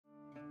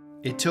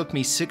It took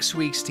me 6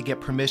 weeks to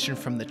get permission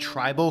from the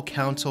tribal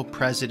council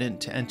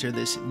president to enter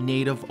this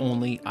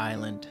native-only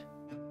island.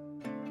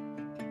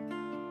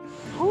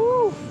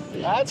 Whew,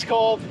 that's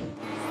cold.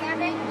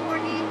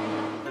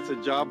 740. That's a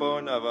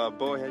jawbone of a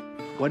bowhead.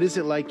 What is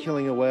it like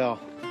killing a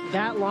whale?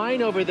 That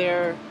line over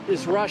there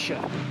is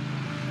Russia.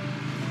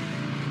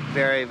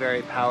 Very,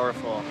 very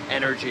powerful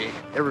energy.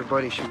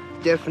 Everybody should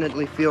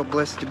definitely feel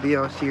blessed to be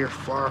out here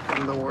far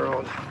from the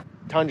world.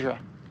 Tundra.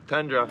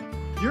 Tundra.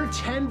 You're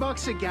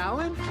 $10 a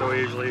gallon? So we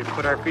usually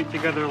put our feet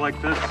together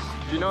like this.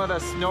 You know the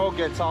snow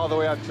gets all the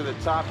way up to the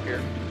top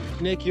here.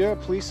 Nick, you're a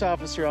police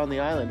officer on the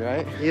island,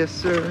 right? Yes,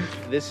 sir.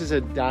 This is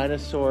a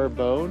dinosaur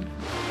bone.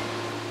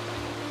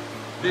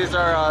 These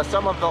are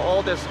some of the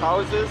oldest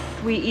houses.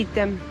 We eat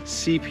them.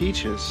 Sea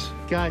peaches.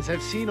 Guys,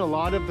 I've seen a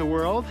lot of the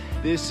world.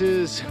 This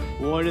is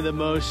one of the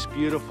most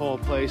beautiful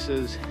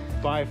places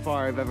by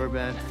far I've ever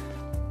been.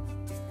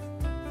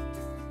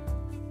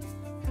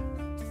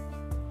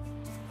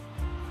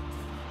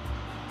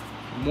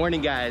 Good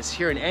morning, guys,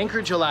 here in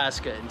Anchorage,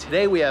 Alaska, and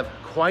today we have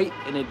quite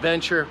an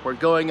adventure we're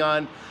going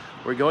on.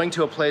 We're going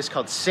to a place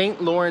called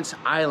St. Lawrence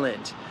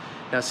Island.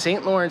 Now,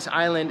 St. Lawrence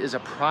Island is a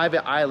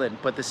private island,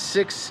 but the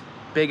 6th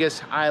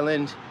biggest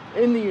island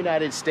in the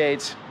United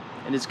States,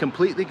 and is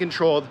completely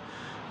controlled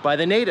by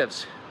the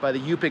natives, by the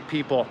Yupik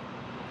people,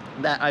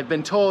 that I've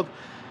been told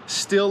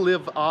still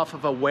live off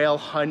of a whale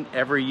hunt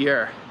every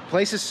year.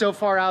 Place is so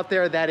far out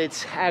there that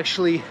it's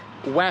actually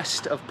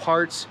west of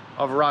parts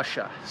of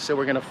Russia. So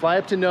we're gonna fly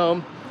up to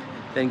Nome,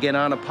 then get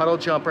on a puddle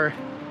jumper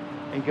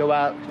and go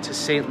out to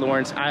St.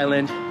 Lawrence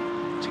Island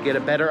to get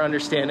a better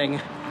understanding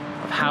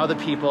of how the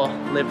people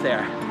live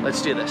there.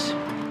 Let's do this.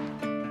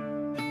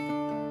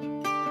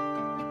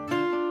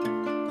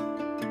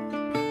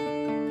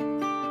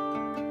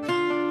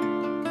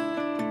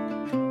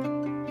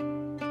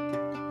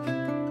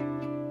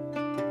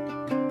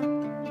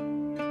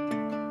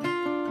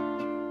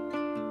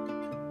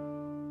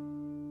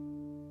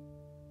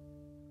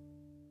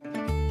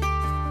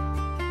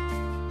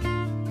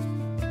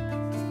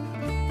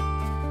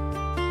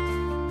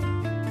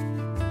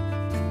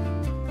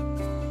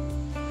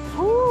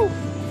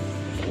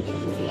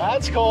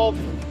 That's cold.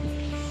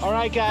 All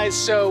right, guys,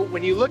 so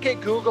when you look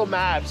at Google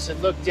Maps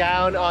and look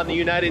down on the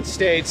United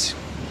States,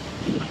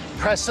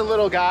 press the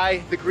little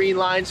guy, the green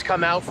lines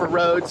come out for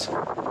roads.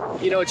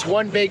 You know, it's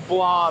one big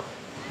blob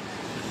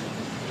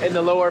in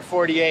the lower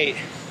 48.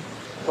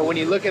 But when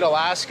you look at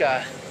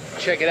Alaska,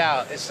 check it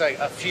out. It's like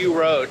a few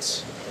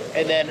roads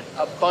and then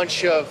a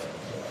bunch of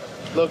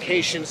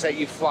locations that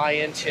you fly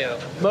into.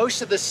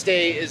 Most of the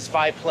state is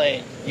by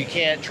plane. You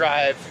can't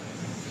drive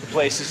to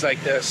places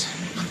like this.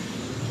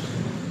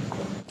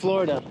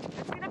 Florida.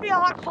 It's gonna be a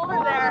lot colder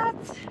there.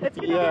 It's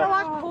gonna be a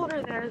lot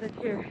colder there than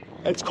here.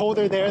 It's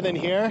colder there than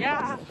here?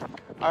 Yeah.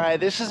 All right,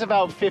 this is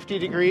about 50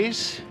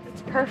 degrees.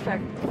 It's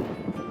perfect.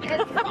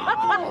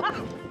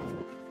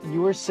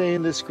 You were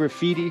saying this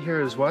graffiti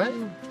here is what?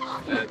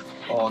 It's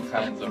all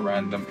kinds of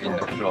random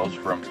initials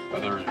from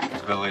other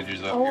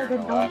villages up here in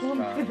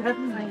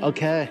Alaska.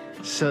 Okay,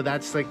 so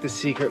that's like the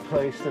secret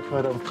place to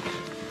put them.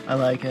 I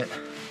like it.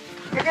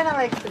 You're gonna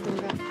like to do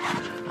that.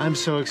 I'm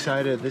so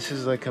excited. This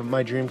is like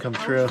my dream come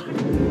true.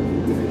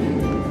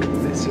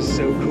 This is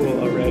so cool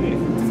already.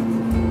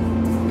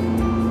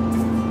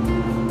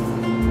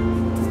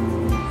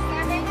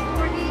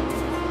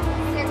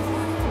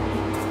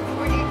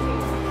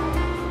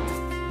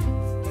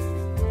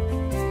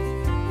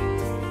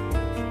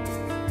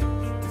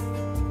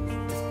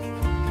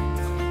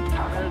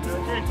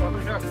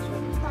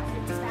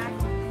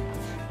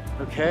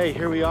 742. Okay,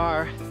 here we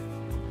are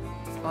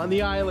on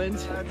the island.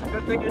 It's a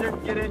good thing you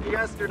didn't get in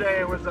yesterday.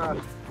 It was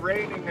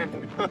raining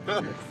and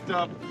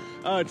stuff.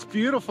 Oh, it's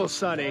beautiful,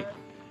 Sonny.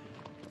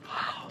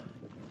 Wow.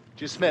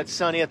 Just met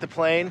Sonny at the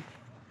plane,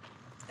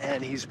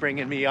 and he's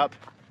bringing me up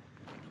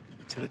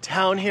to the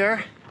town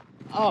here.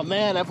 Oh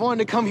man, I've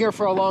wanted to come here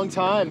for a long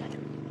time.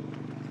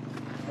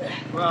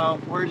 Well,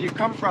 where'd you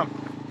come from?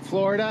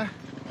 Florida.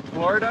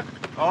 Florida?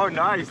 Oh,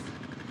 nice.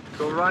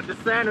 Go Ron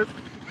DeSantis.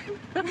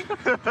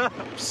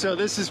 So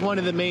this is one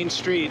of the main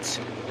streets.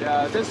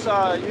 Yeah, this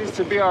used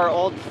to be our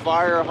old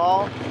fire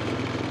hall.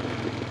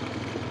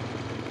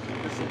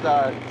 This is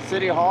the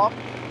City Hall.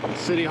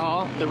 City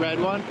Hall, the red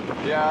one?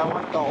 Yeah,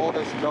 one of the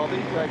oldest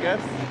buildings, I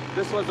guess.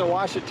 This was a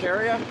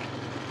washateria.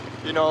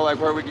 You know, like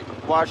where we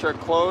wash our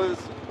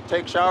clothes,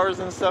 take showers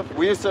and stuff.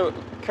 We used to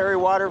carry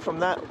water from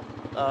that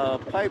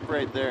pipe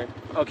right there.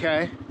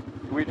 Okay.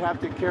 We'd have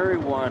to carry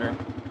water.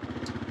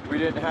 We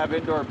didn't have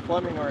indoor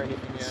plumbing or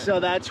anything yet. So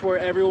that's where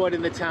everyone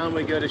in the town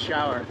would go to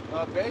shower?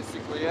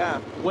 Basically, yeah.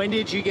 When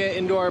did you get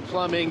indoor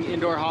plumbing,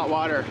 indoor hot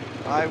water?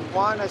 I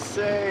want to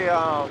say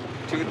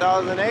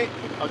 2008.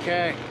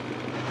 Okay.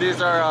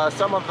 These are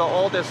some of the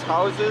oldest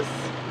houses.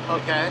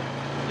 Okay.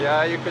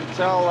 Yeah, you can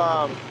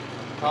tell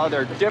how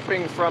they're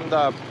dipping from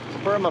the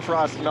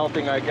permafrost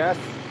melting, I guess.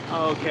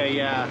 Okay,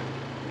 yeah.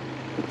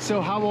 So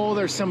how old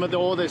are some of the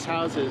oldest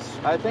houses?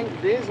 I think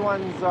these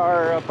ones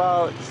are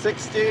about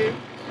 60,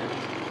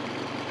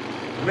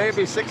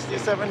 maybe 60,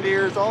 70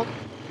 years old.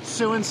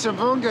 So in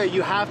Savunga,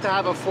 you have to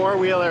have a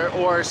four-wheeler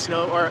or a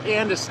snow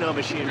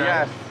machine, right?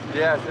 Yes,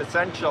 yes,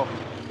 essential.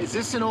 Is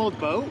this an old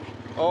boat?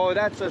 Oh,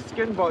 that's a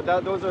skin boat.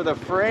 Those are the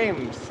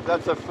frames.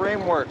 That's a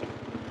framework.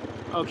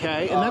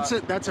 Okay, and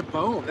that's a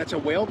bone. That's a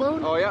whale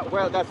bone? Oh yeah,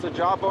 well, that's the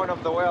jawbone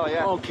of the whale,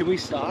 yeah. Oh, can we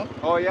stop?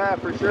 Oh yeah,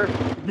 for sure.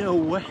 No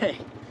way.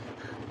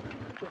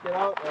 Check it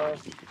out.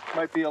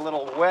 Might be a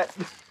little wet.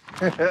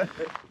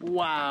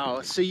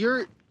 Wow. So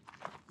you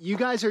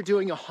guys are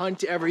doing a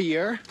hunt every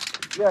year?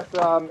 Yes,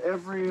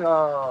 every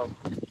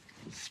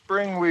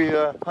spring we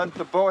hunt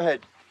the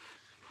bowhead.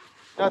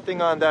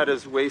 Nothing on that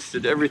is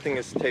wasted. Everything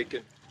is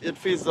taken. It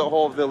feeds the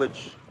whole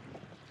village.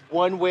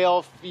 One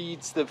whale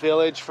feeds the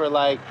village for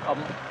like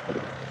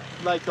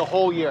the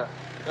whole year.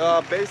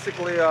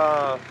 Basically,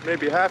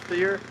 maybe half the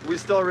year. We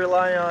still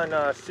rely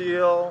on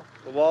seal,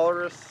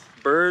 walrus,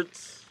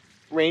 birds,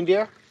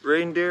 Reindeer?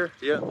 reindeer.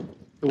 Yeah.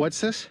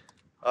 What's this?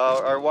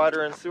 Our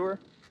water and sewer.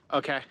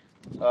 Okay.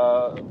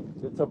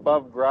 It's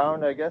above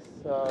ground, I guess.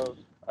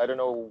 I don't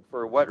know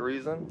for what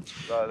reason.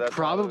 That's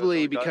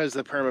Probably because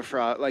the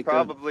permafrost, like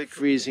probably the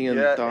freezing and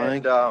yeah,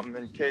 thawing. And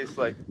in case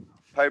like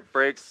pipe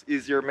breaks,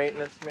 easier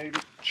maintenance maybe.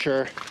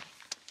 Sure.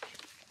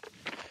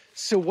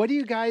 So what do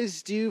you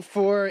guys do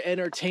for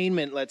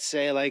entertainment, let's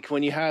say, like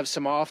when you have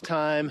some off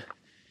time?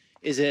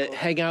 Is it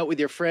hang out with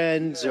your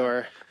friends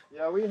or?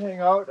 Yeah, we hang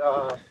out.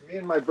 Me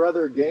and my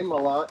brother game a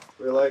lot.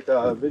 We like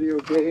video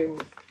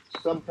games.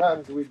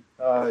 Sometimes we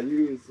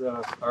use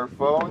our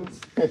phones.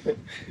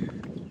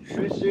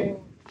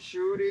 Fishing,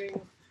 shooting.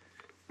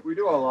 We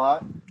do a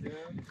lot. Yeah,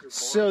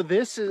 So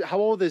this is, how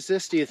old is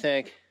this, do you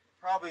think?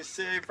 probably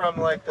say from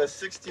like the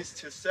 60s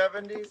to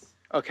 70s.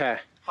 Okay.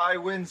 High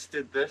winds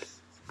did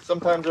this.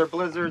 Sometimes our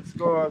blizzards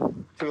go up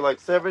to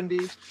like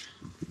 70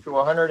 to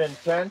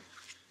 110.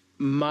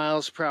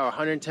 Miles per hour,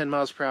 110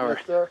 miles per hour.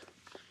 Yes, sir.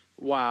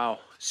 Wow.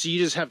 So you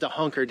just have to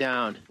hunker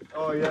down.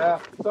 Oh yeah.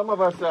 Some of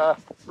us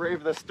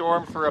brave the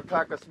storm for a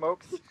pack of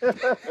smokes.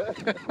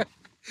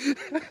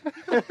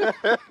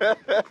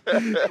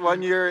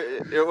 One year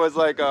it was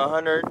like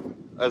 100.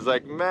 I was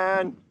like,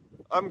 man,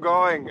 I'm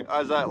going. I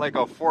was at like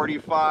a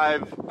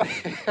 45.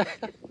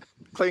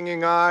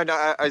 Clinging on.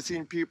 I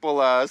seen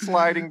people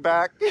sliding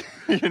back,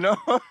 you know?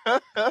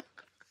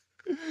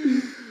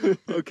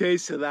 Okay,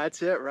 so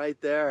that's it right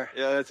there.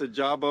 Yeah, that's a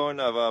jawbone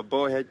of a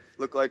bowhead.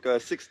 Look like a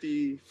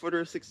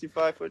 60-footer,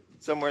 65-foot,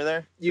 somewhere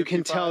there. You can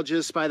 55. tell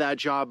just by that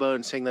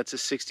jawbone saying that's a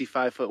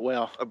 65-foot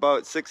whale.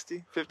 About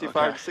 60, 55,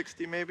 Okay.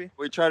 60 maybe.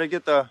 We try to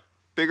get the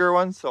bigger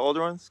ones, the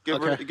older ones.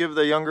 Give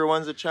the younger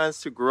ones a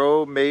chance to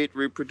grow, mate,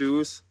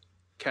 reproduce.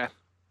 Okay.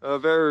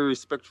 Very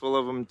respectful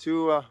of them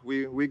too.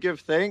 We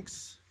give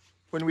thanks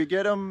when we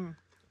get them.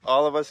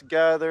 All of us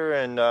gather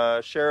and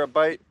share a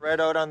bite.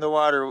 Right out on the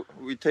water,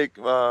 we take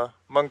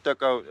monk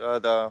duck out,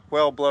 the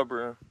whale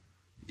blubber,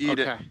 eat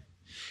it.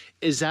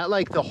 Is that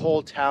like the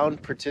whole town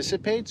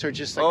participates or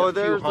just like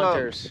a few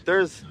hunters?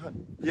 There's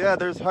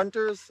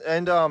hunters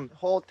and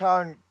whole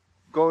town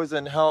goes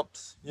and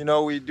helps. You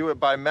know, we do it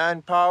by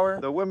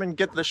manpower. The women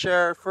get the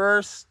share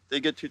first. They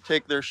get to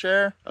take their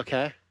share.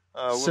 Okay.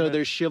 So Women,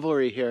 there's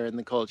chivalry here in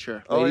the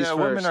culture. oh Ladies yeah,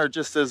 first. women are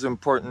just as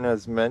important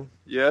as men.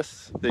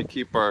 Yes, they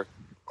keep our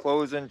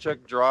clothes in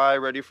check, dry,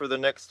 ready for the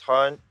next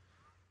hunt.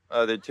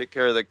 They take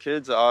care of the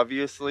kids,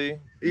 obviously.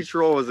 Each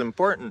role is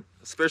important,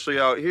 especially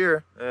out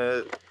here.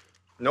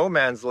 No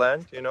man's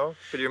land, you know.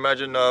 Could you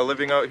imagine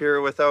living out here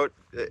without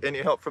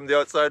any help from the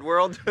outside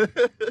world?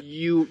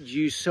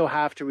 You so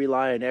have to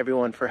rely on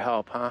everyone for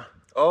help, huh?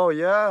 Oh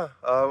yeah,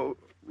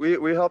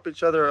 we help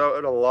each other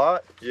out a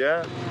lot.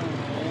 Yeah.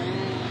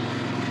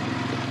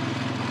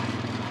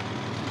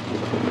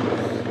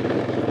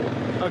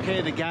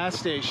 Okay, the gas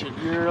station.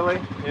 Yearly.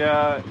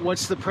 Yeah.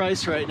 What's the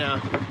price right now?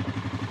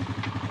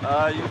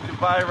 You can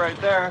buy right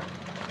there.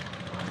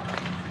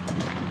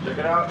 Check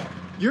it out.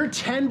 You're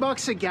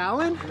 $10 a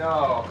gallon?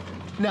 No.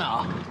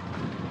 No.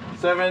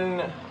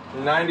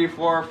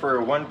 $7.94 for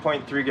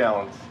 1.3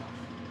 gallons.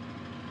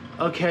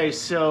 Okay,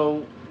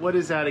 so what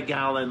is that a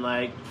gallon?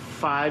 Like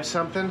 5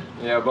 something?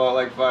 Yeah, about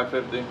like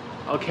 $5.50.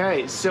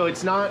 Okay, so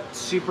it's not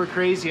super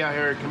crazy out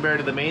here compared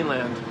to the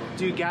mainland.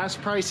 Do gas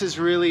prices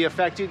really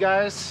affect you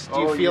guys? Do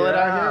you feel it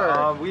out here?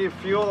 Or? We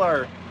fuel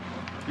our.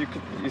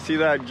 You see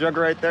that jug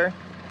right there?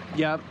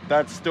 Yep.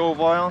 That's stove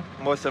oil.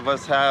 Most of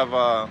us have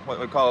what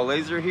we call a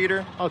laser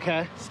heater.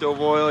 Okay. Stove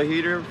oil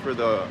heater for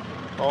the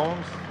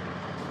homes.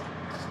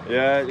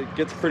 Yeah, it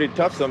gets pretty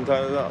tough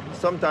sometimes.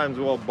 Sometimes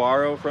we'll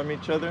borrow from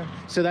each other.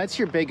 So that's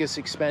your biggest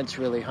expense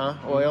really, huh?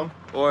 Oil?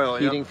 Mm-hmm. Oil,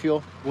 Heating yeah.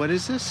 fuel. What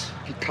is this?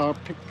 Guitar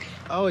pick.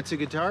 Oh, it's a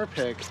guitar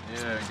pick.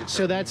 Yeah.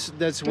 So that's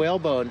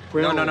whalebone.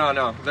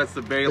 No. That's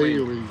the baleen.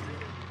 Bailey.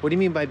 What do you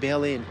mean by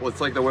baleen? Well,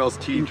 it's like the whale's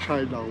teeth.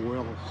 Inside the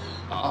well.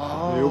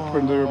 Oh. They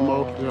open their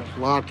mouth, there's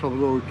lots of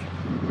those.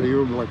 They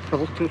use like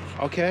filters.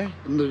 Okay.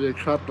 And then they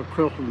cut the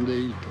krill and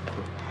they eat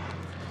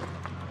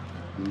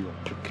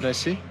the Can I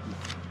see?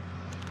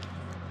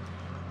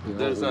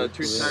 There's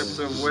two types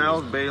of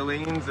whales,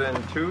 baleens and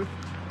tooth.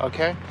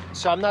 Okay.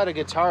 So I'm not a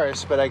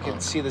guitarist, but I can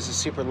see this is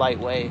super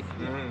lightweight.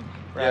 Mm-hmm.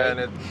 Right. Yeah, and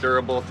it's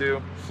durable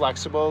too.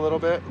 Flexible a little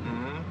bit.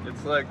 Mm-hmm.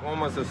 It's like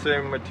almost the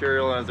same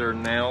material as their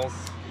nails,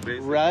 basically.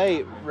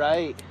 Right,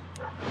 right.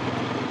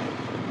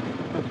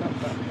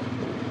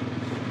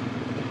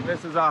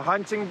 This is a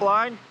hunting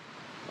blind.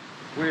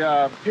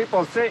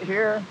 People sit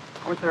here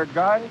with their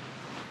gun.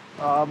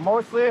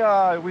 Mostly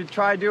we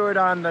try to do it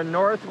on the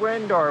north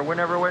wind or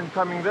whenever wind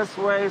coming this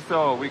way,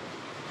 so we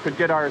could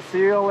get our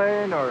seal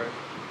in or...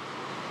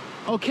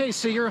 Okay,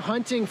 so you're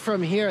hunting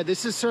from here.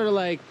 This is sort of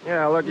like...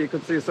 Yeah, look, you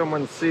can see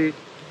someone's seat.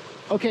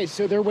 Okay,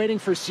 so they're waiting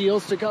for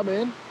seals to come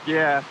in?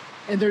 Yeah.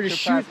 And they're just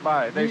shooting...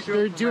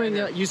 They're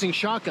doing using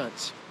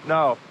shotguns?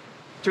 No.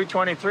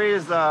 223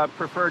 is the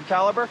preferred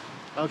caliber.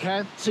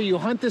 Okay, so you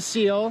hunt the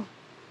seal,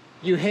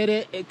 you hit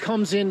it, it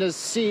comes in to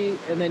sea,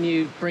 and then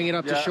you bring it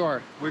up to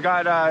shore. We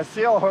got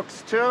seal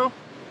hooks too.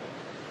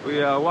 We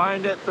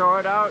wind it, throw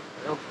it out,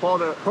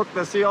 hook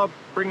the seal,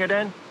 bring it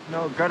in,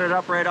 gut it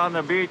up right on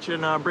the beach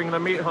and bring the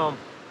meat home.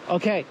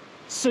 Okay,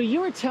 so you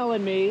were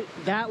telling me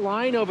that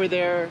line over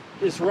there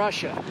is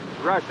Russia.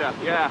 Russia,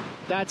 yeah.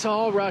 That's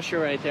all Russia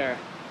right there.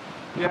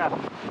 Yeah,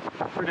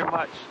 pretty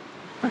much.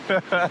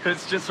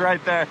 It's just right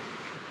there.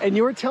 And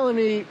you were telling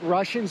me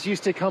Russians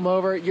used to come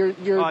over. You're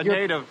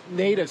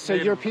native, so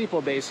you're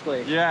people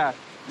basically. Yeah,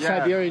 yeah.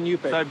 Siberian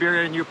Yupik.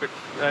 Siberian Yupik,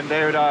 and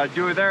they would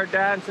do their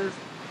dances.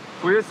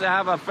 We used to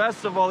have a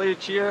festival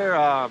each year.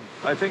 I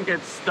think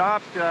it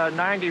stopped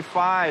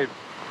 95,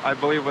 I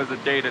believe was the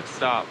date it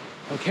stopped.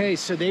 Okay,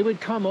 so they would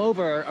come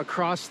over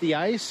across the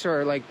ice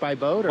or like by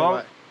boat or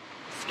what?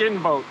 Skin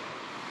boat.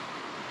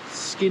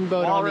 Skin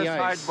boat on the ice.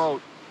 Walrus hide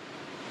boat.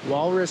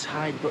 Walrus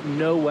hide boat.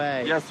 No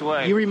way. Yes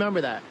way. You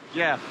remember that?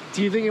 Yeah.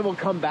 Do you think it will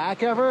come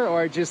back ever,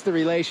 or just the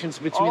relations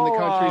between the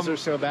countries are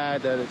so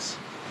bad that it's...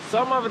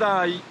 Some of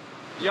the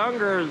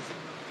youngers,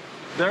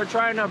 they're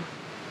trying to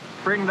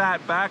bring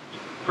that back,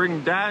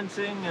 bring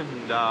dancing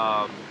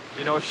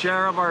and,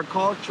 share of our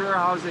culture,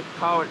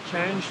 how it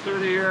changed through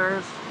the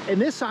years.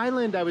 And this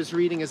island I was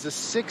reading is the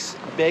 6th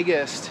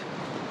biggest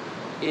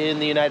in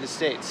the United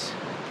States.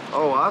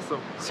 Oh,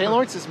 awesome. St.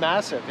 Lawrence is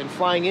massive, and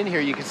flying in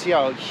here you can see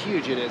how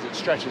huge it is. It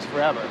stretches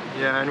forever.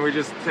 Yeah, and we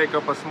just take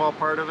up a small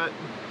part of it.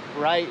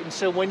 Right, and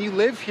so when you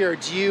live here,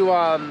 do you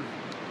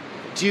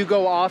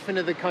go off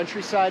into the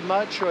countryside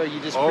much, or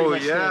you just pretty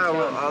much stay in town?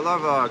 Well, I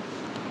love,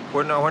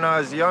 when I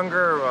was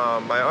younger,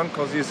 my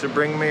uncles used to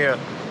bring me,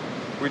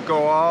 we'd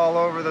go all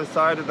over the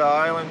side of the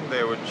island.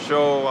 They would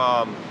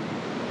show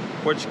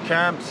which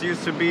camps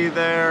used to be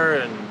there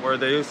and where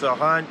they used to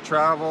hunt,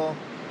 travel.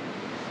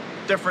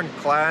 Different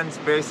clans,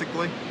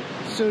 basically.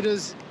 So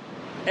does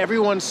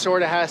everyone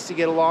sort of has to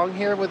get along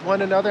here with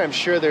one another? I'm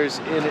sure there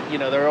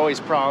are always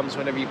problems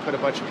whenever you put a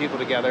bunch of people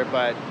together,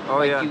 but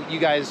you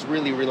guys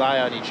really rely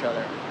on each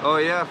other. Oh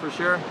yeah, for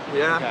sure.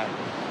 Yeah.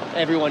 Okay.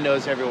 Everyone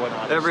knows everyone,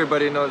 honestly.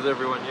 Everybody knows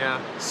everyone, yeah.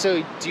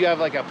 So do you have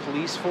like a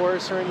police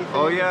force or anything?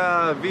 Oh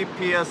yeah,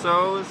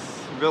 VPSOs,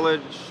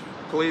 village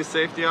police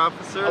safety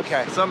officers.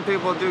 Okay. Some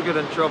people do get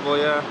in trouble,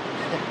 yeah.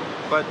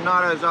 But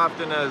not as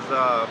often as,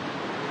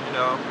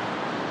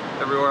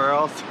 everywhere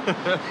else.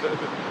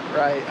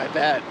 Right, I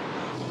bet.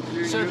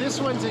 So this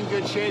one's in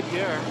good shape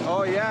here.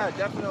 Oh yeah,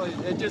 definitely.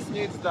 It just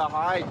needs the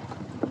hide.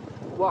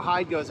 What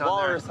hide goes on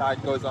Walrus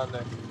hide goes on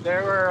there. They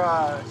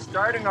were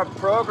starting a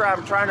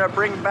program trying to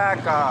bring back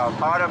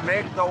how to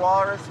make the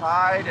walrus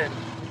hide and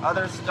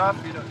other stuff.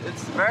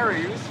 It's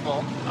very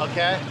useful.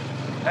 Okay.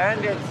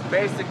 And it's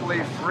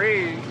basically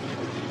free.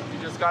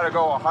 You just got to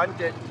go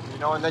hunt it,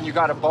 and then you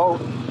got a boat.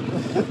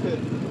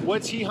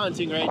 What's he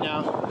hunting right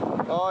now?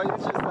 Oh,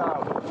 he's just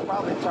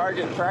probably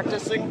target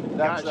practicing.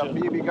 That's Gotcha. a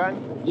BB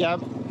gun.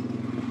 Yep.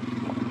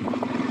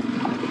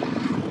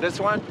 This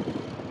one?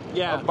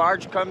 Yeah. A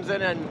barge comes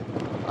in and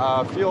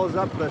fuels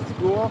up the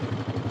school.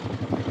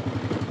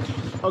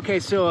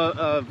 Okay, so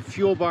a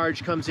fuel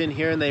barge comes in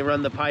here and they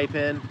run the pipe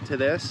in to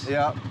this?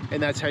 Yeah.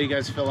 And that's how you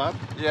guys fill up?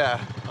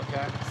 Yeah.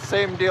 Okay.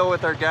 Same deal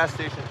with our gas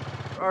station.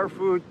 Our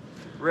food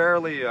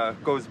rarely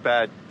goes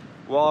bad.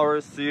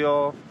 Walrus,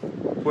 seal,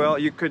 well,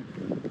 you could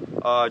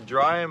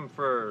dry them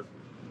for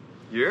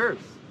years.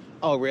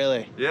 Oh,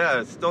 really?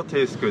 Yeah, it still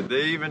tastes good.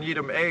 They even eat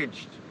them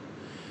aged.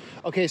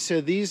 Okay,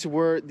 so these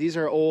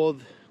are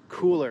old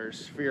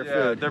coolers for your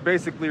food. They're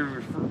basically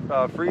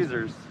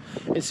freezers.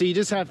 And so you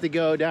just have to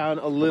go down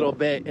a little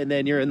bit and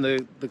then you're in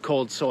the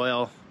cold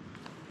soil,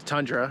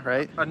 tundra,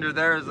 right? Under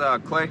there is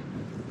clay.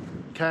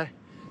 Okay.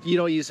 You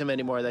don't use them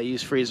anymore, they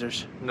use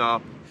freezers.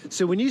 No.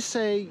 So when you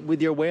say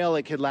with your whale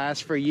it could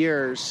last for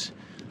years,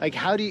 like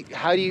how do you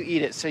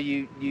eat it? So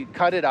you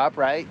cut it up,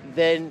 right?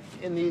 Then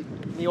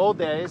in the old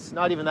days,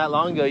 not even that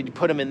long ago, you'd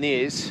put them in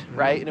these,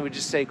 right? And it would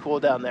just stay cool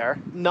down there.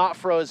 Not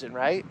frozen,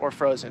 right? Or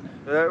frozen?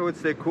 It would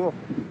stay cool.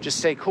 Just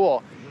stay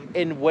cool.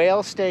 And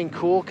whale staying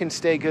cool can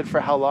stay good for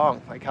how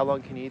long? Like how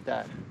long can you eat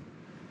that?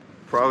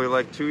 Probably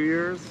like 2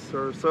 years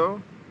or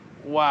so.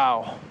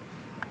 Wow.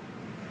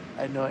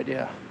 I had no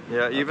idea.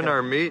 Yeah, even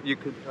our meat, you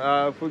could,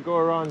 if we go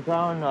around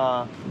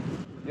town,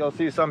 you'll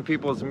see some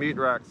people's meat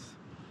racks.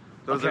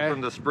 Those are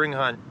from the spring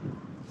hunt.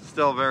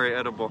 Still very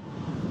edible.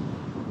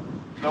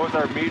 Those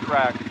are meat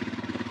racks.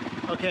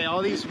 Okay,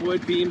 all these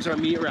wood beams are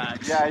meat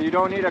racks. Yeah, you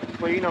don't need to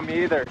clean them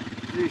either.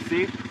 You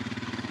see?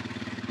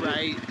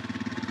 Right.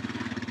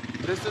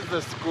 This is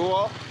the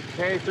school,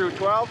 K through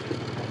 12.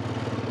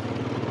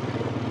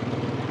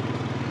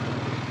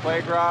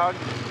 Playground.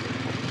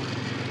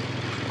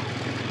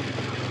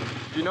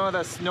 You know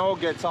the snow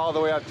gets all the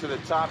way up to the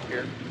top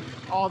here.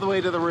 All the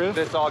way to the roof?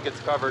 This all gets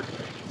covered.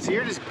 So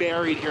you're just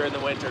buried here in the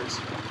winters.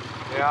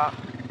 Yeah.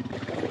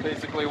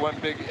 Basically one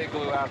big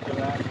igloo after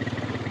that.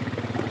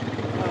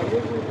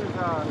 Usually there's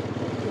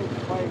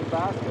kids playing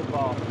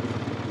basketball.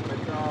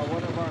 It's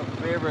one of our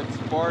favorite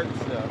sports.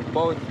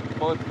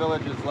 Both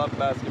villages love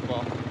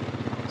basketball.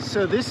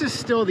 So this is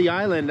still the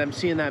island. I'm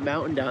seeing that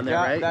mountain down there,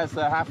 right? That's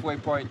the halfway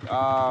point.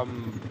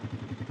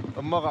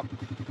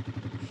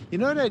 You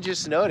know what I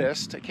just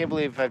noticed? I can't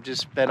believe I've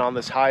just been on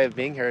this high of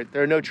being here.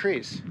 There are no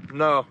trees.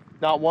 No.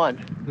 Not one.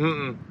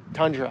 Mm-mm.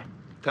 Tundra.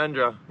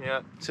 Tundra,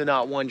 yeah. So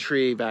not one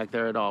tree back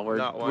there at all.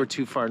 Not one. We're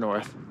too far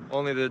north.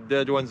 Only the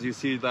dead ones you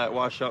see that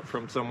wash up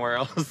from somewhere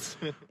else.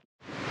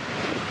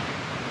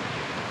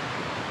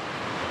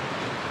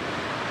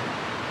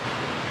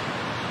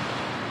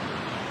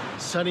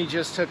 Sunny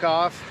just took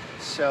off,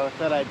 so I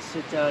thought I'd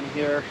sit down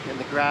here in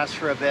the grass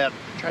for a bit,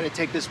 try to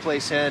take this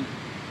place in.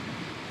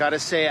 Gotta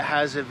say it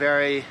has a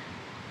very,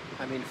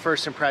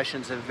 first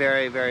impressions, a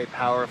very, very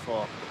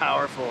powerful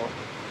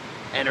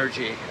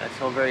energy. I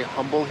feel very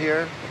humble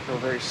here. I feel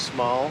very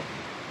small.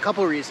 A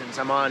couple reasons.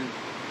 I'm on,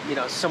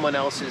 someone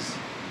else's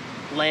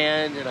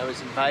land and I was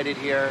invited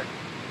here,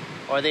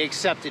 or they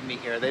accepted me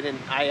here. They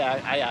didn't,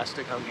 I asked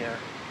to come here,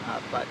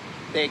 but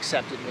they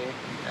accepted me.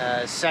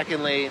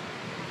 Secondly,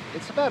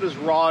 it's about as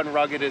raw and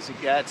rugged as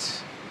it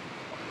gets.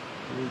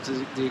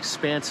 The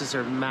expanses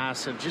are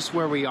massive. Just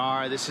where we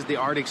are, this is the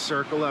Arctic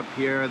Circle up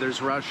here.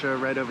 There's Russia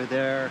right over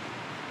there.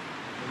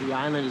 The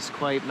island is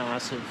quite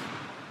massive.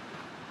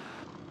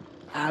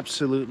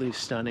 Absolutely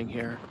stunning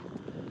here.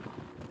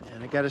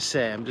 And I gotta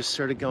say, I'm just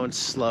sort of going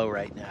slow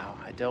right now.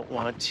 I don't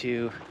want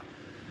to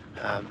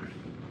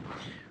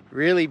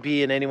really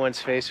be in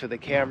anyone's face with a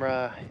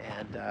camera,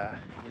 and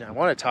I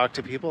want to talk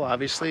to people,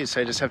 obviously,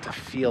 so I just have to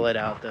feel it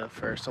out though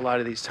first. A lot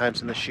of these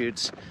times in the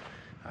shoots,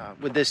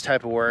 with this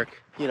type of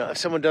work, if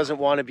someone doesn't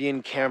want to be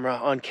on camera,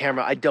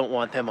 I don't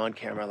want them on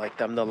camera. Like,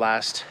 I'm the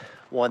last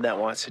one that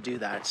wants to do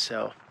that.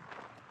 So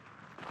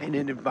in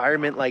an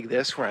environment like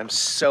this where I'm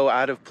so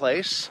out of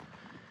place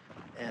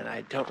and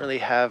I don't really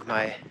have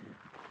my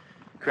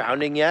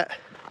grounding yet,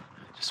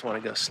 I just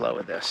want to go slow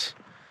with this.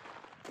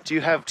 Do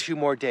have 2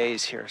 more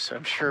days here, so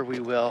I'm sure we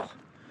will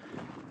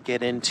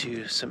get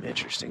into some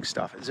interesting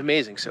stuff. It's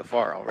amazing so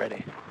far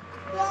already.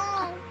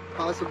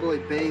 Possibly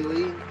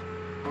baleen,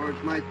 or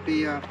it might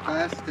be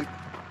plastic.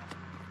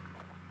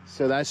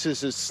 So that's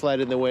just a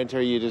sled in the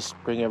winter, you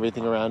just bring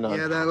everything around on?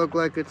 Yeah, that looked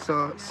like it's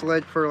a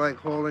sled for like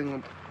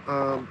holding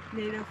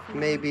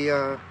maybe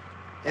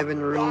Evan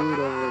root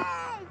or a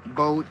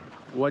boat.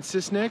 What's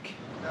this, Nick?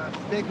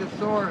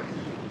 Stegosaurus.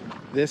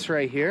 This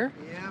right here?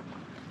 Yeah.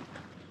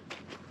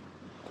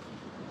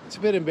 It's a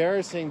bit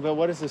embarrassing, but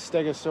what is a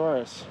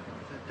Stegosaurus? It's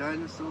a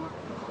dinosaur.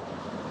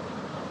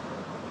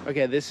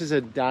 Okay, this is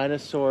a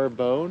dinosaur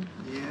bone?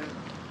 Yeah.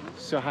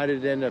 So how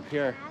did it end up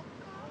here?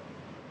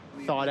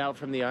 Thawed out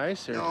from the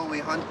ice? Or? No, we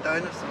hunt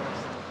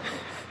dinosaurs.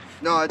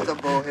 No, it's a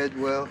bowhead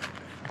whale.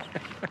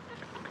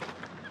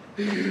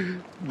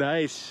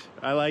 Nice.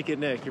 I like it,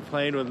 Nick. You're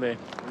playing with me.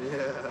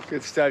 Yeah.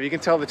 Good stuff. You can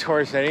tell the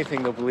tourists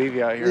anything, they'll believe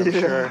you out here, I'm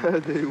sure. Yeah,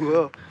 they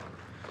will.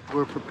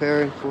 We're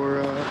preparing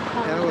for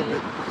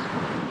halibut.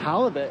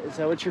 Halibut? Is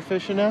that what you're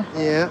fishing now?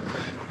 Yeah.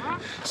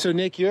 So,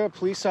 Nick, you're a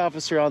police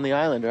officer on the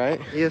island,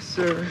 right? Yes,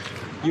 sir.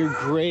 Your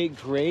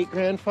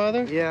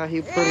great-great-grandfather? Yeah,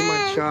 he pretty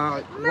much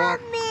walked.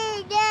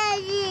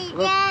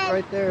 Look,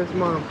 right there is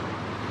Mom.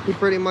 He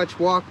pretty much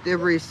walked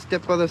every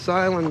step of this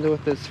island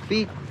with his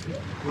feet.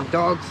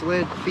 Dog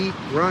sled, feet,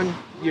 run.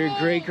 Your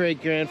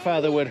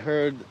great-great-grandfather would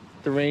herd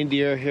the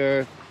reindeer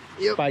here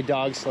by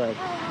dog sled.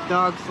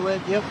 Dog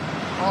sled, yep.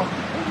 Oh.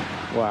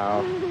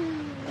 Wow.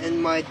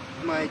 And my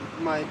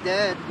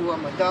dad, who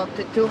I'm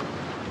adopted to,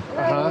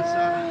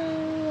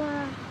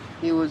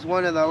 he was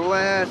one of the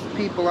last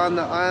people on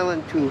the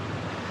island to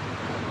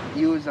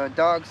use a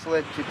dog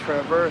sled to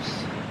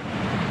traverse.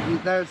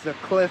 There's the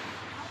cliff,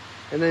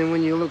 and then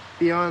when you look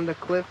beyond the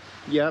cliff,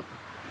 yep,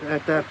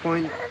 at that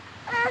point,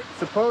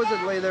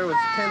 supposedly there was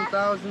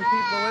 10,000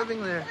 people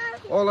living there.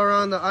 All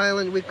around the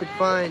island we could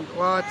find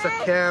lots of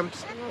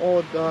camps,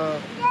 old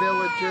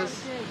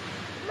villages,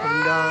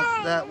 and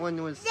that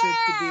one was said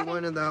to be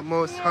one of the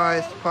most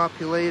highest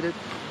populated.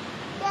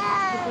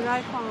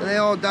 And they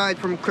all died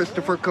from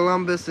Christopher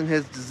Columbus and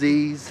his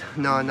disease.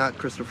 No, not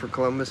Christopher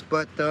Columbus,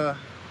 but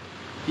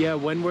yeah,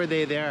 when were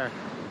they there?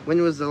 When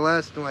was the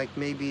last, like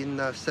maybe in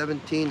the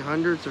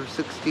 1700s or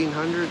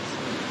 1600s,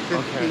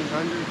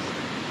 1500s?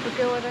 Look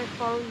at what I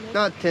found.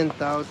 Not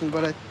 10,000,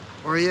 but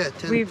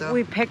 10,000.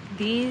 We picked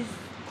these.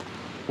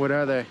 What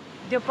are they?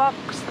 The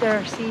bucks,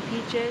 they're sea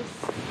peaches.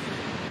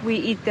 We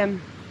eat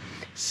them.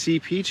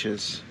 Sea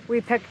peaches? We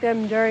pick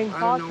them during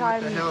fall time. I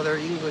don't know what the hell their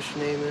English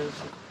name is.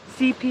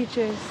 Sea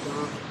peaches.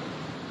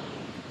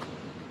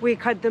 We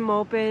cut them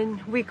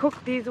open. We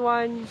cook these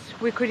ones.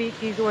 We could eat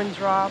these ones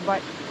raw,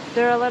 but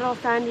They're a little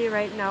sandy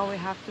right now. We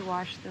have to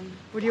wash them.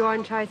 Would you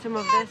want to try some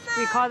of this?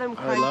 We call them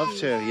crunchy. I'd love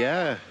to,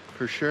 yeah,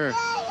 for sure.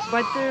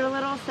 But they're a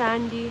little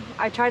sandy.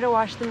 I try to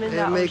wash them in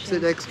the ocean. It makes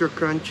it extra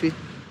crunchy.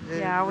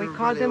 Yeah, we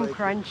call them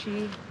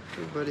crunchy.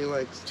 Everybody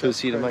likes So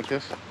just eat them like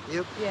this?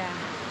 Yep. Yeah.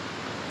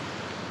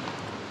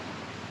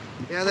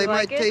 Yeah, they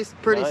might taste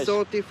pretty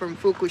salty from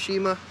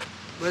Fukushima,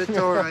 but it's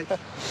all right.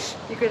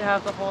 You could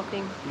have the whole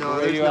thing. No,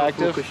 there's no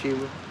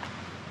Fukushima.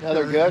 No,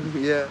 they're good?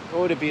 Yeah.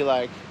 What would it be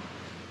like?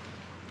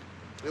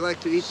 We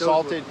like to eat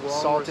salted, those with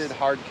salted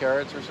hard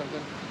carrots or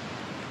something?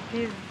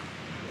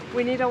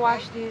 We need to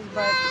wash these,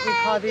 but we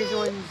call these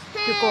ones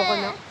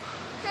tukokonok.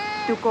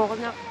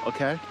 Tukokonok.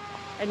 Okay.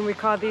 And we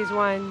call these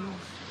ones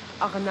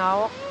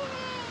akanawak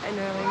in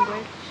our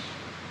language.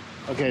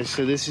 Okay,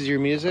 so this is your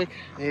music?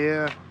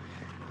 Yeah.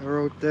 I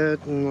wrote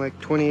that in like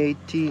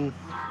 2018.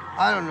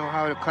 I don't know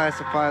how to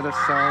classify this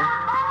song.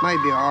 Might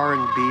be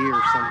R&B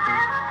or something.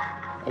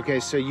 Okay,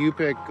 so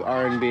Yupik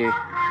R&B.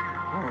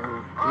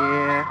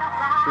 Yeah,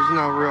 there's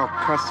no real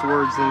cuss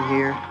words in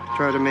here.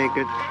 Try to make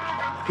it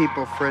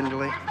people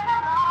friendly.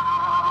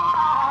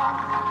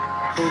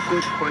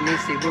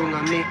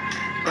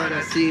 But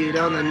I see it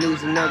on the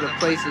news in other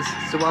places,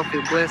 so I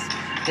feel blessed.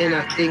 And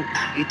I think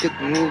it took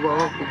me over.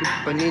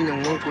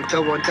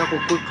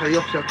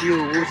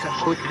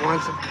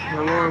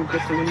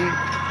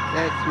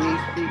 That's me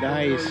speaking.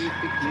 Nice. You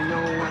know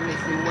I'm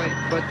missing white,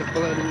 but the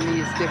blood in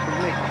me is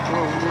different.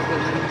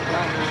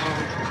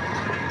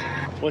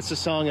 What's the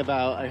song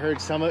about? I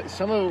heard some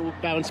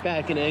bounce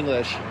back in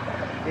English.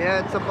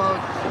 Yeah, it's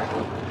about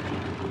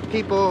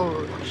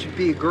people should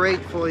be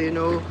grateful, you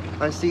know.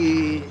 I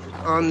see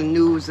on the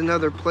news and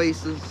other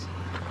places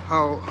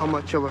how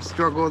much of a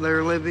struggle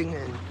they're living,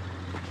 and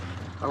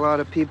a lot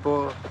of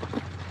people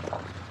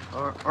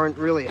aren't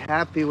really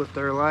happy with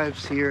their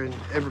lives here, and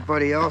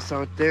everybody else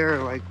out there,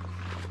 like,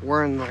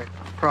 we're in like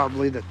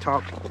probably the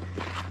top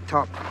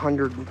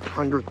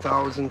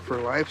 100,000 for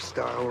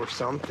lifestyle or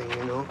something,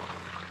 you know.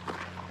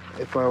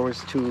 If I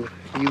was to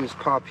use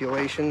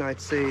population, I'd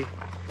say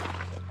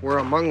we're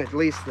among at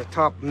least the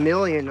top 1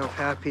 million of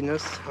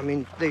happiness. I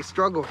mean, they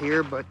struggle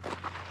here, but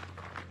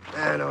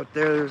man, out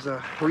there's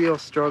a real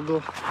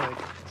struggle. Like,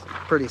 it's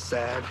pretty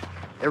sad.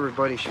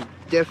 Everybody should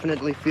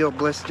definitely feel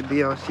blessed to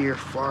be out here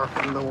far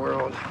from the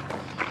world.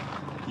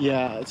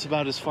 Yeah, it's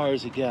about as far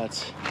as it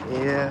gets.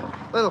 Yeah,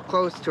 a little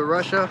close to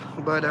Russia,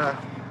 but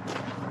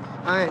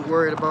I ain't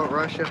worried about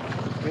Russia.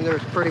 I mean,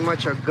 there's pretty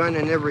much a gun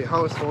in every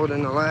household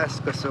in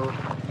Alaska, so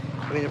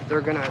I mean, if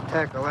they're gonna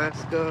attack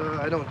Alaska,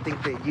 I don't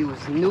think they use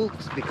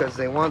nukes because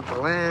they want the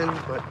land,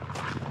 but...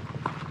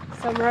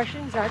 Some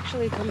Russians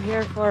actually come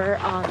here for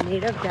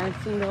native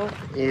dancing though.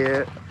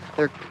 Yeah,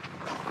 they're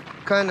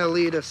kind of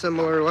lead a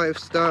similar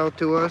lifestyle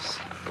to us.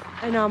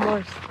 And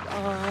almost,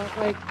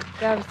 like,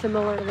 they have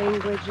similar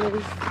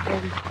languages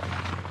and,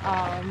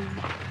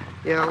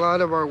 yeah, a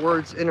lot of our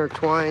words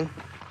intertwine.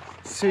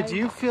 So do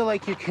you feel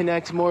like you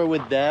connect more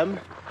with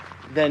them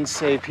than,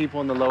 say, people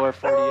in the lower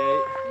 48?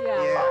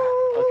 Yeah.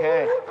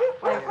 Okay.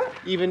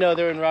 Even though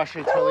they're in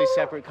Russia, totally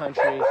separate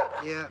country.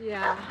 Yeah.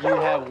 Yeah. You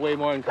have way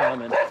more in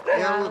common.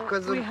 Yeah,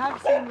 because we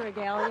have same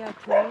regalia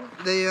too.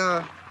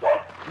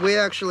 We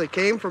actually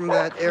came from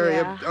that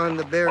area on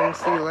the Bering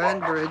Sea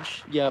land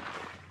bridge. Yep.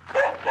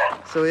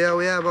 So yeah,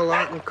 we have a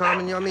lot in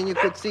common. I mean, you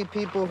could see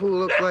people who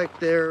look like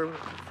they're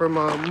from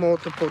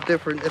multiple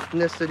different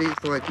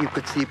ethnicities. Like you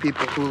could see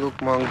people who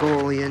look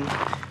Mongolian,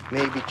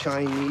 maybe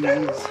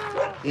Chinese,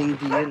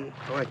 Indian.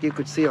 Like you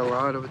could see a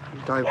lot of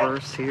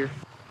diverse here.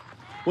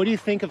 What do you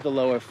think of the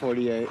lower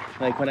 48?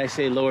 Like when I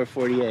say lower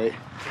 48?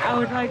 I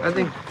would like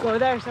to go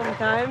there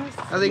sometimes.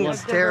 I think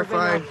it's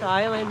terrifying. I've never been off the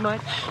island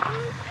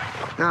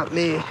much. Not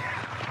me.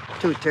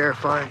 Too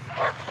terrifying.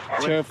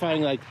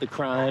 Terrifying, like the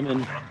crime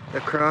and... The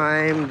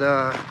crime,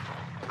 the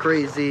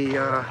crazy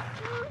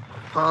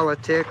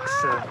politics,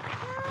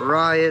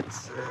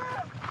 riots,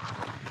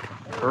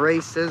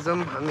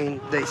 racism. I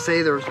mean, they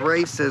say there's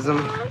racism,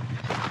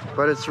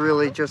 but it's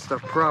really just a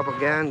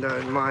propaganda,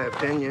 in my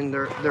opinion.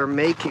 They're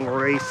making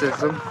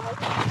racism.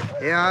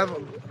 Yeah,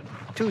 I'm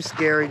too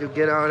scary to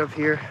get out of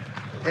here.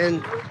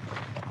 And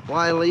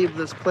why leave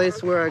this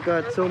place where I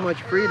got so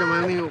much freedom?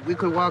 I mean, we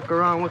could walk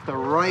around with a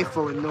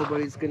rifle and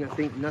nobody's gonna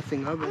think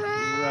nothing of it.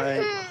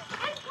 Right.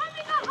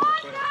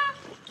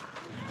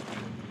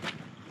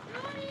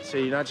 So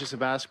you're not just a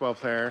basketball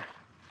player.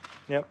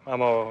 Yep,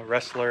 I'm a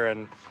wrestler,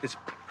 and it's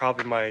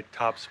probably my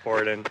top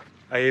sport, and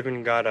I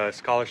even got a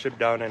scholarship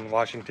down in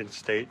Washington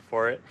State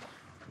for it.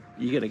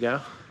 You gonna go?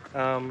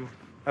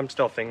 I'm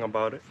still thinking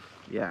about it.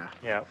 Yeah.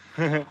 Yeah.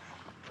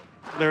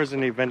 There's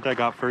an event I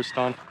got first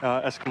on,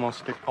 Eskimo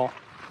stick pull.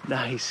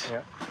 Nice.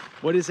 Yeah.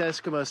 What is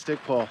Eskimo stick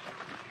pull?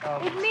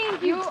 It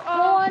means you pull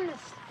on the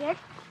stick.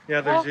 Yeah,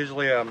 there's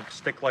usually a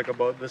stick like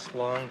about this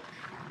long.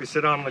 We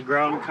sit on the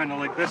ground kind of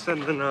like this,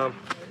 and then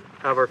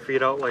have our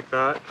feet out like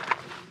that.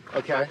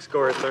 Okay. Let's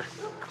go right there.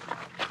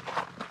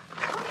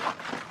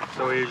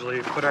 So we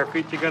usually put our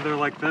feet together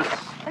like this.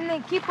 And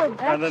then keep our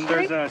back And then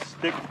straight. there's a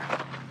stick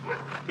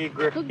He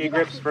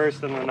grips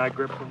first, and then I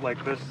grip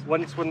like this.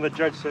 Once when the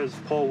judge says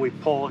pull, we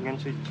pull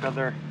against each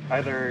other.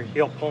 Either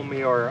he'll pull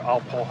me or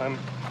I'll pull him.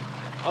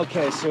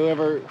 Okay, so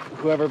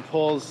whoever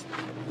pulls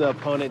the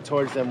opponent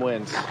towards them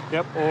wins.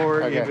 Yep,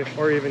 or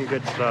even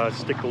gets the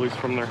stick loose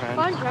from their hands.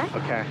 Fun, right?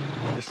 Okay.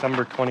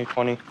 December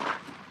 2020,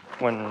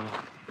 when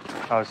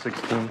I was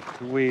 16,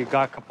 we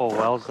got a couple of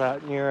whales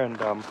that year, and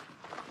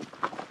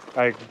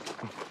I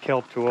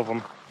killed 2 of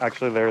them.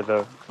 Actually, they're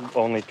the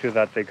only 2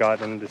 that they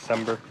got in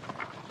December.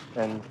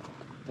 And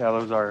yeah,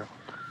 those are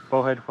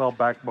bowhead whale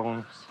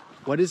backbones.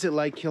 What is it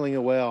like killing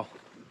a whale?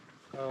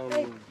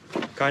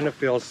 Kind of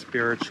feels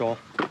spiritual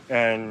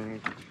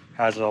and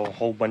has a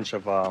whole bunch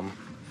of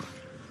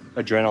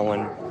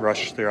adrenaline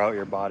rush throughout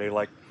your body.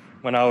 Like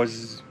when I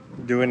was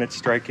doing it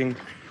striking,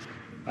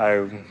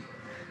 I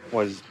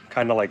was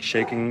kind of like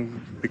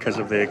shaking because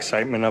of the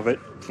excitement of it.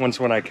 Once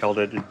when I killed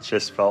it, it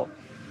just felt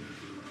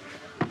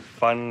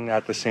fun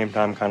at the same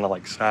time, kind of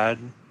like sad,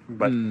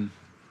 but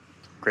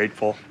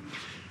grateful.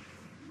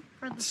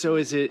 So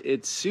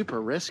it's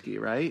super risky,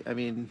 right? I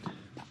mean,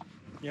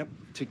 yep.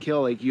 To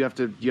kill, like you have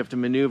to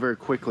maneuver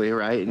quickly,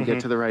 right, and get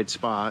to the right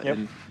spot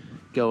and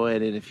go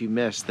in. And if you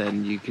miss,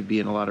 then you could be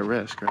in a lot of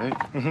risk, right?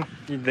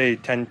 They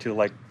tend to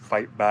like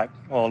fight back.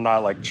 Well,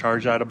 not like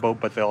charge at a boat,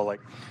 but they'll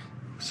like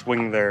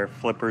swing their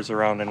flippers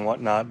around and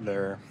whatnot.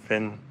 Their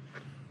fin.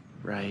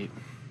 Right.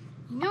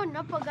 No,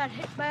 Napa got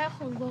hit by a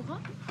kongoka.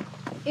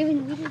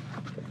 Even we did.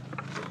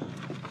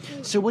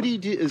 So what do you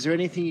do? Is there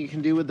anything you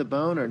can do with the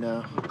bone or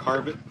no?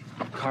 Carve it.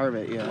 Carve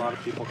it, yeah. A lot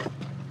of people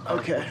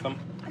carve them.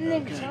 And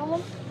then sell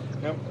them.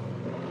 Yep.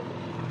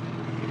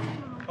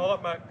 Hold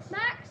up, Max.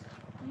 Max!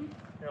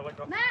 Here, let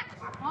go. Max!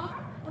 Huh?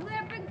 Over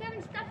there, bring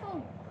Kevin's stuff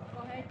home.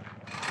 Go ahead.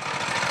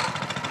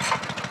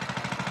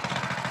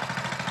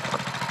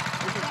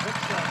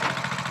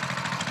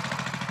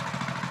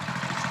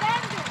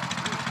 Stand there.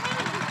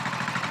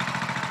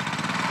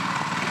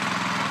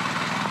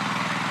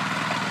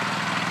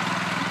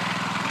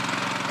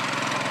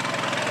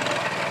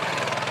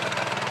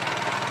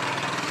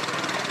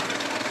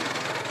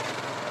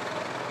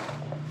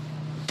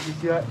 You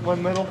see that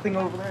one little thing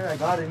over there? I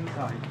got it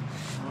inside.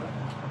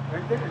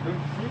 Right there, don't you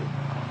see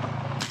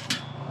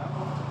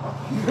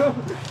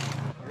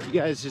it? You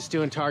guys just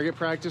doing target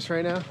practice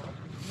right now?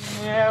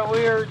 Yeah,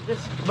 we're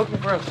just looking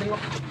for a single.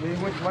 We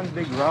went one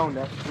big round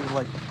actually,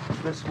 like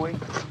this way.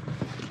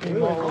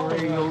 Came all the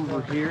way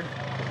over here.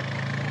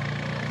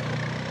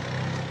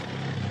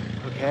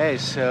 Okay,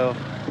 so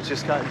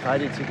just got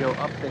invited to go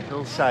up the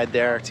hillside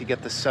there to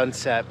get the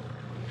sunset.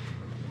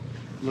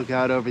 Look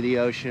out over the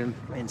ocean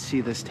and see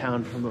this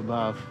town from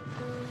above.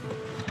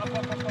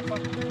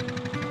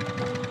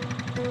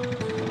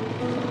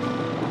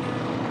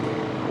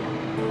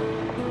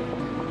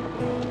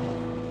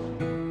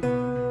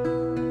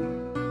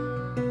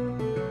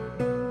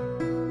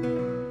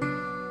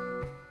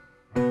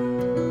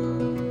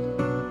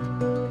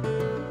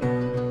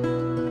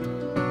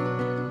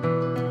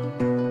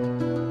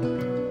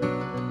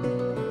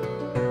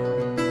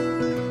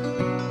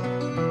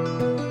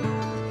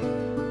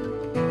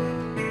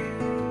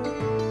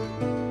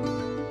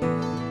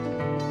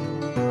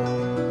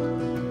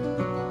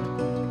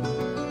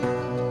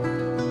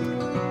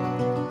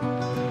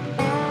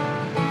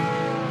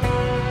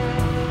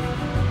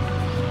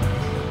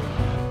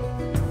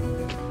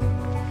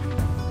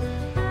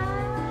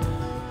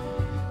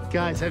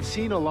 Guys, I've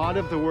seen a lot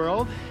of the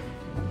world.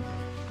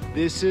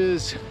 This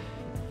is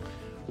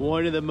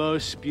one of the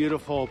most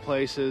beautiful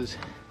places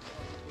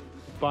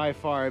by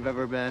far I've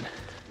ever been.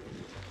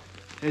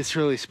 It's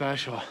really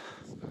special.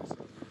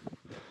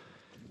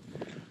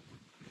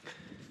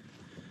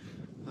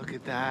 Look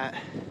at that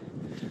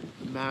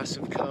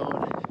massive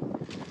cone.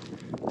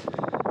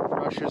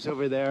 Russia's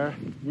over there.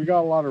 We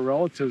got a lot of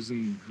relatives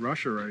in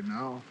Russia right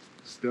now,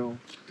 still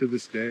to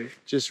this day.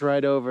 Just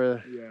right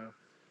over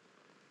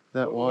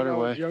that waterway.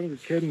 When I was a younger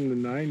kid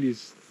in the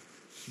 90s,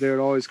 they would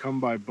always come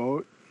by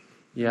boat.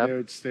 Yeah. They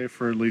would stay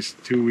for at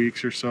least 2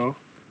 weeks or so,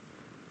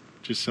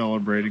 just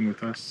celebrating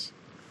with us.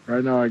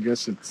 Right now, I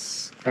guess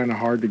it's kind of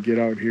hard to get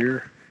out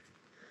here.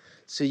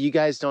 So you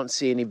guys don't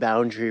see any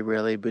boundary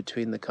really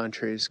between the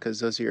countries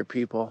because those are your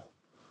people.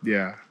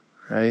 Yeah.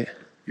 Right?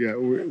 Yeah,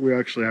 we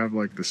actually have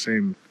like the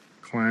same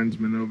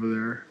clansmen over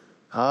there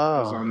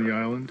as on the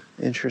island.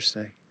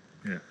 Interesting.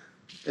 Yeah.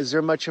 Is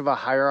there much of a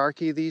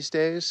hierarchy these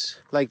days?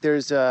 Like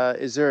is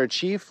there a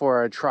chief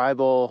or a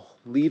tribal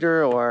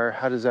leader, or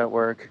how does that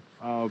work?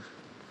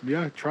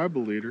 Yeah,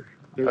 tribal leader.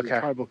 There's a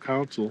tribal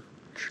council.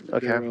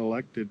 Okay. They're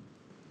elected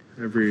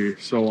every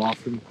so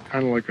often,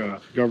 kind of like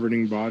a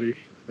governing body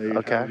they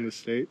have in the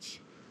States.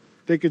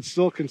 They could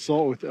still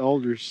consult with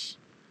elders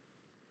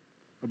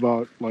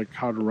about like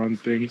how to run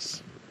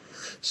things.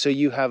 So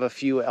you have a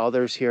few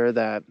elders here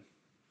that,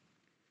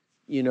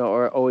 you know,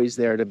 are always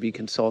there to be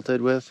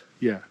consulted with?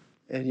 Yeah.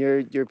 And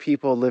your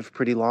people live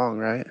pretty long,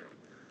 right?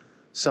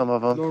 Some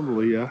of them?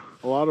 Normally, yeah.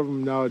 A lot of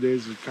them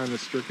nowadays are kind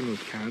of stricken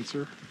with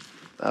cancer.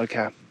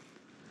 Okay.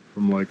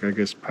 From like, I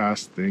guess,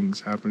 past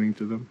things happening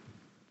to them.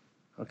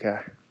 Okay.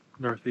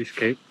 Northeast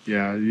Cape.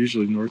 Yeah,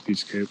 usually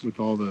Northeast Cape with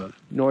all the...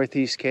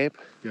 Northeast Cape?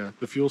 Yeah,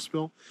 the fuel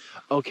spill.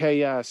 Okay,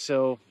 yeah,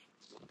 so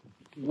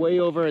way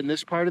over in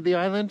this part of the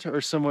island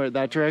or somewhere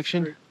that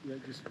direction? Yeah,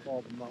 just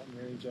follow the mountain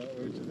range that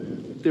way to the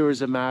end. There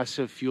was a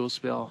massive fuel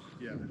spill.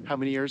 Yeah. How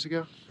many years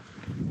ago?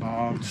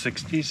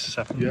 60s,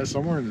 70s. Yeah,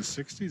 somewhere in the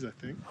 60s, I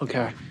think.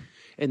 Okay.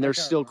 And they're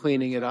still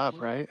cleaning it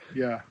up, right?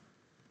 Yeah.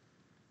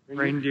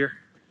 Reindeer.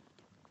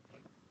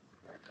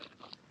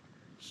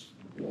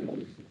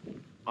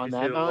 On You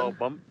that see the little mountain?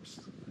 bumps.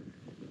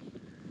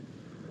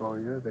 Oh,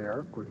 yeah, they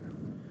are quick.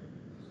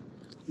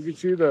 You can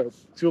see the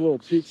two little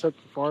peaks at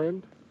the far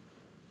end.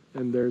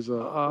 And there's a,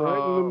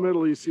 right in the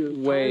middle, you see a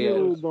way tiny in.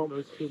 little bump.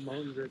 Those two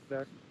mountains right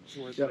there.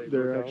 Yep,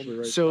 they're actually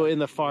right So there. in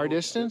the far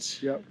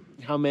distance? Yep.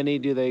 How many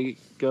do they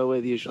go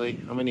with usually?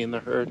 How many in the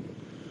herd?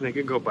 They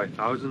could go by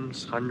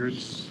thousands,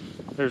 hundreds.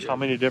 There's how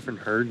many different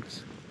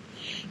herds?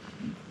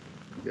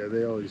 Yeah,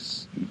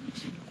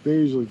 they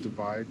usually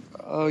divide.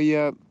 Oh,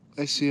 yeah,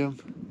 I see them.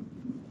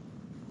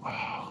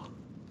 Wow.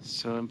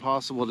 So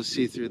impossible to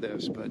see through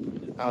this, but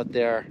out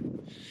there.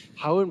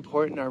 How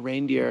important are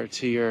reindeer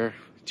to your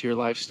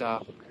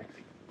lifestyle?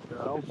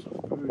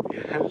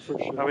 Yeah, for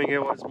sure. I mean,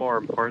 it was more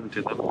important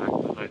to them back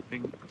then, I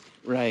think.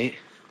 Right.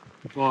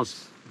 Well,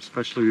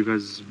 especially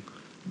because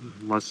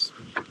less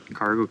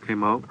cargo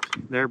came out.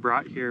 They're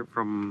brought here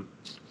from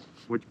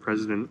which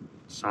president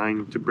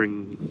signed to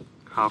bring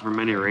however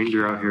many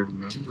reindeer out here.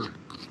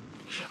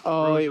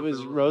 Oh, it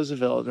was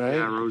Roosevelt, right?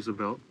 Yeah,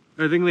 Roosevelt.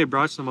 I think they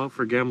brought some out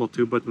for Gamble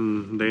too, but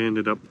then they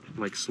ended up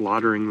like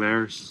slaughtering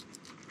theirs.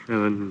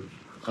 And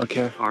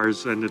then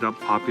ours ended up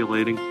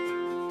populating.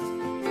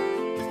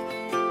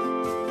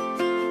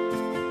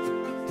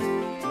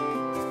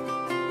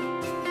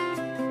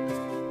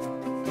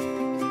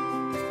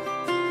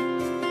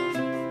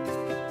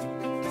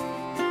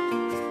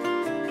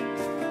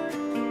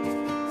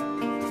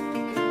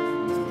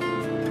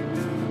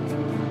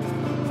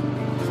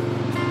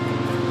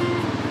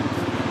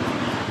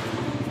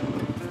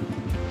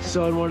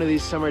 So on one of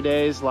these summer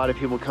days, a lot of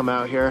people come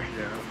out here.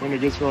 Yeah, when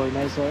it gets really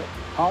nice out.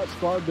 Hot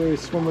spot, they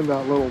swim in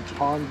that little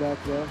pond back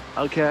there.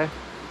 Okay.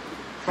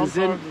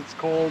 Sometimes it's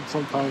cold,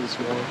 sometimes it's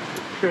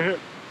warm.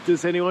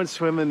 Does anyone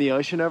swim in the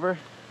ocean ever?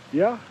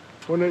 Yeah,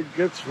 when it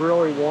gets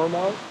really warm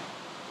out.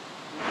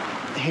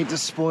 I hate to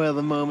spoil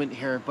the moment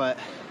here, but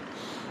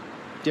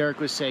Derek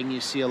was saying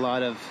you see a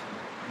lot of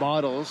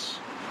bottles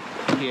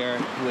here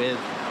with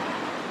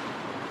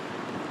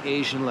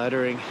Asian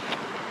lettering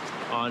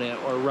on it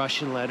or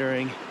Russian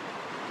lettering.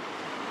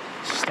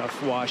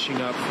 Stuff washing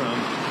up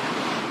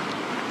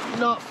from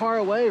not far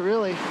away,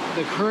 really.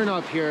 The current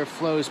up here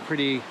flows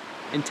pretty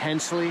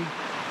intensely,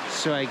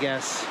 so I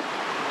guess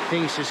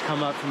things just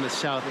come up from the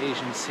South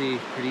Asian Sea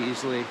pretty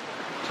easily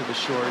to the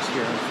shores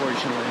here,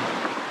 unfortunately.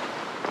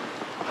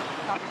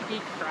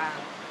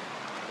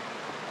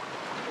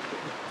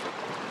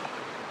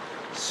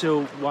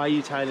 So why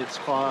you tied its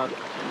claw up?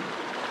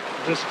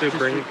 Just to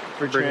bring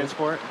for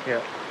transport?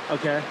 Yeah.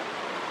 Okay.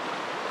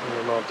 And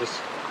then I'll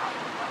just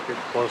get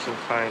close and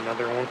tie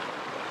another one.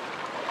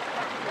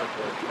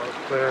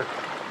 There.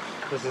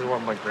 This is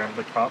what my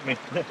grandpa taught me.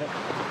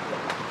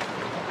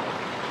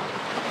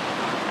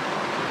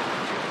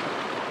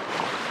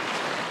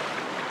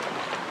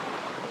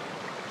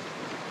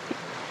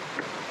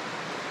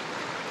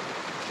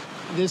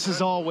 This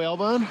is all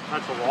whalebone?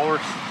 That's a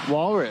walrus.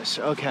 Walrus,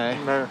 okay.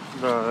 And there,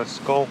 the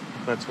skull,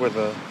 that's where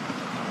the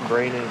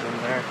brain is in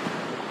there.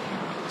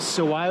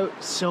 So why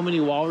so many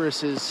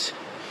walruses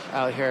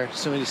out here,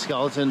 so many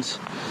skeletons?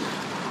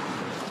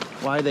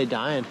 Why are they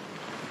dying?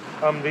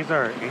 These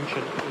are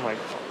ancient, like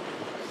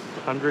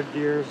 100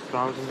 years,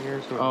 1,000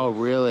 years. Oh,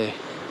 really?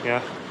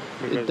 Yeah.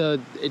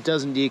 It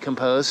doesn't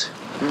decompose?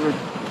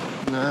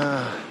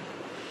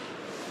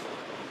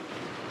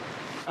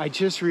 I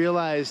just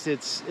realized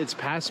it's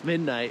past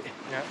midnight.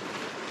 Yeah.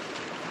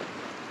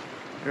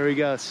 There we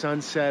go,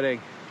 sun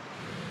setting.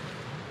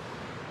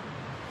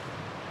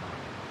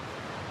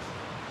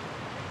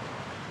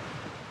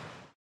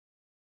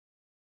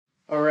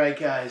 All right,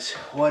 guys,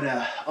 what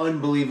a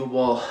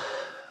unbelievable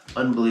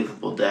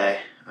day.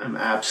 I'm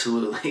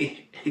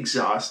absolutely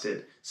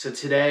exhausted. So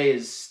today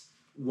is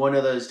one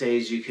of those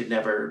days you could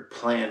never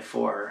plan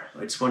for.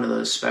 It's one of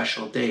those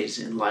special days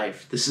in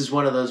life. This is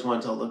one of those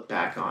ones I'll look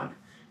back on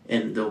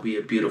and there'll be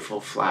a beautiful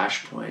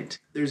flashpoint.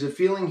 There's a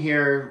feeling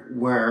here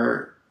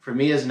where, for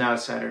me as an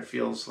outsider, it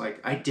feels like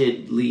I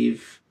did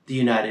leave the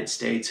United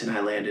States and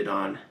I landed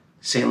on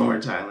St.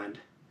 Lawrence Island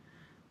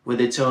with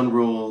its own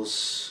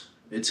rules,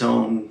 its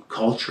own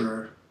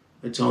culture,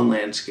 its own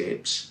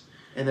landscapes.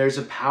 And there's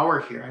a power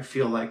here. I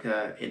feel like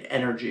an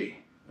energy.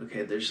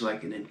 Okay, there's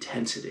like an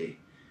intensity.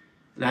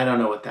 And I don't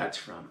know what that's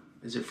from.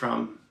 Is it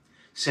from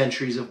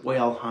centuries of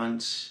whale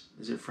hunts?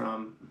 Is it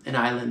from an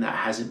island that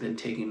hasn't been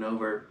taken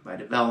over by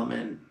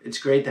development? It's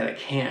great that it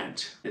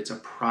can't. It's a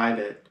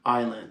private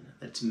island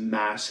that's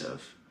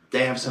massive.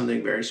 They have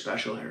something very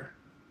special here.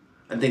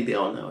 I think they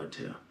all know it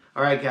too.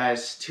 All right,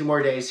 guys, 2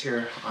 more days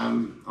here.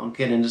 I'll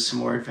get into some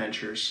more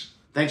adventures.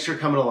 Thanks for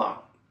coming along.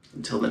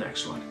 Until the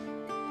next one.